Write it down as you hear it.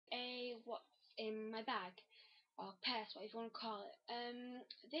in my bag, or purse, whatever you want to call it.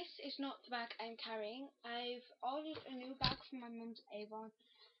 This is not the bag I'm carrying. I've ordered a new bag from my mum's Avon,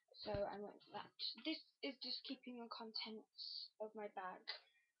 so I went for that. This is just keeping the contents of my bag.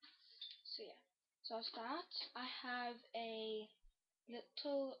 So yeah. So I'll start. I have a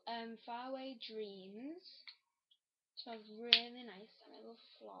little Faraway Dreams. It smells really nice, and I love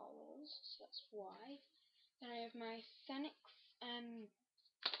florals, so that's why. Then I have my Thenix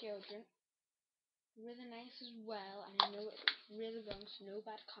deodorant. Really nice as well, and I know it's really wrong, so no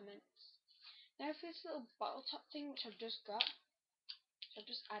bad comments. Now for this little bottle top thing, which I've just got, which I've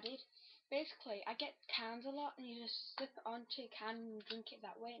just added. Basically, I get cans a lot, and you just slip it onto a can and drink it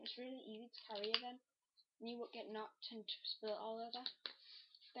that way, and it's really easy to carry it then. And you won't get knocked and spill it all over.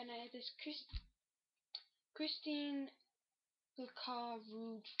 Then I have this Christine Lacour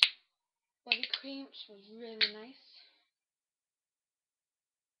Rouge body cream, which was really nice.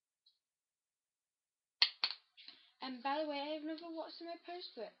 And by the way, I have another what's in my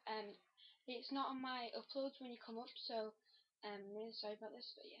post, but it's not on my uploads when you come up, so I'm really sorry about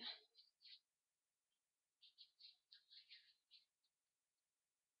this, but yeah.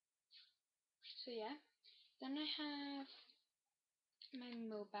 So yeah. Then I have my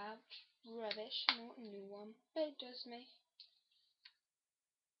mobile, rubbish. I want a new one, but it does me.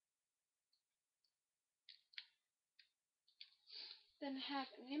 Then I have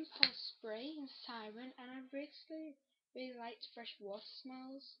an impulse spray and siren, and I basically really liked fresh water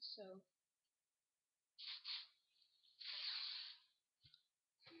smells, so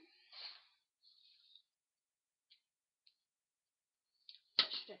I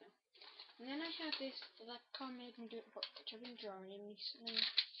should know. And then I have this that I can't make me do it, but which I've been drawing in recently.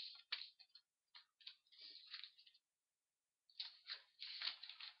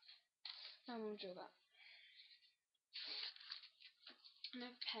 I won't draw that. And I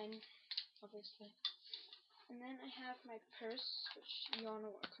have a pen, obviously. And then I have my purse, which you all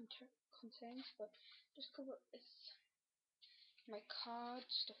know what it contains, but just cover up this, my cards,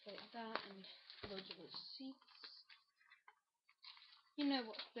 stuff like that, and loads of receipts. You know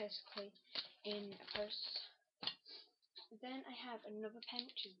what's basically in a purse. Then I have another pen,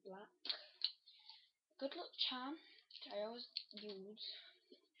 which is black. Good Luck Charm, which I always use.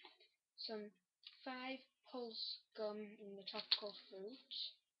 Some 5 Pulse gum in the tropical fruit.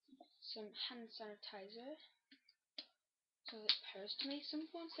 Some hand sanitizer. So it purrs to me.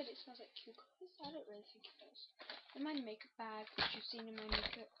 Someone said it smells like cucumbers. I don't really think it does. And my makeup bag, which you've seen in my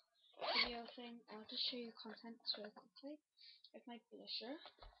makeup video thing. I'll just show you the contents really quickly. I have my blusher,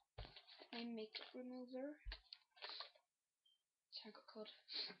 my makeup remover, so I got called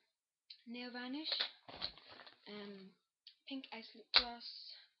nail varnish, pink ice lip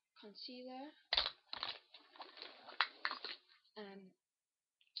gloss, concealer,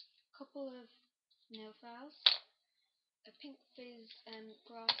 couple of nail files, a pink fizz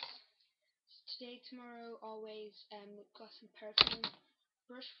gloss, today, tomorrow, always lip gloss and perfume,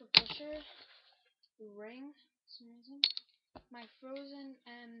 brush for blusher, ring for some reason, my Frozen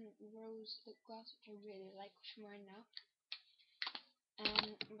rose lip gloss, which I really like, which I'm wearing now,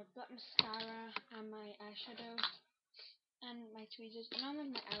 my black mascara and my eyeshadow, and my tweezers, and I'm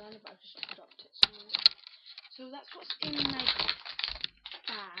with my eyeliner, but I've just dropped it somewhere. So that's what's in my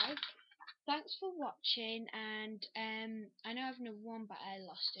bag. Thanks for watching, and I know I've another one, but I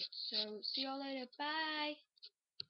lost it. So see you all later. Bye.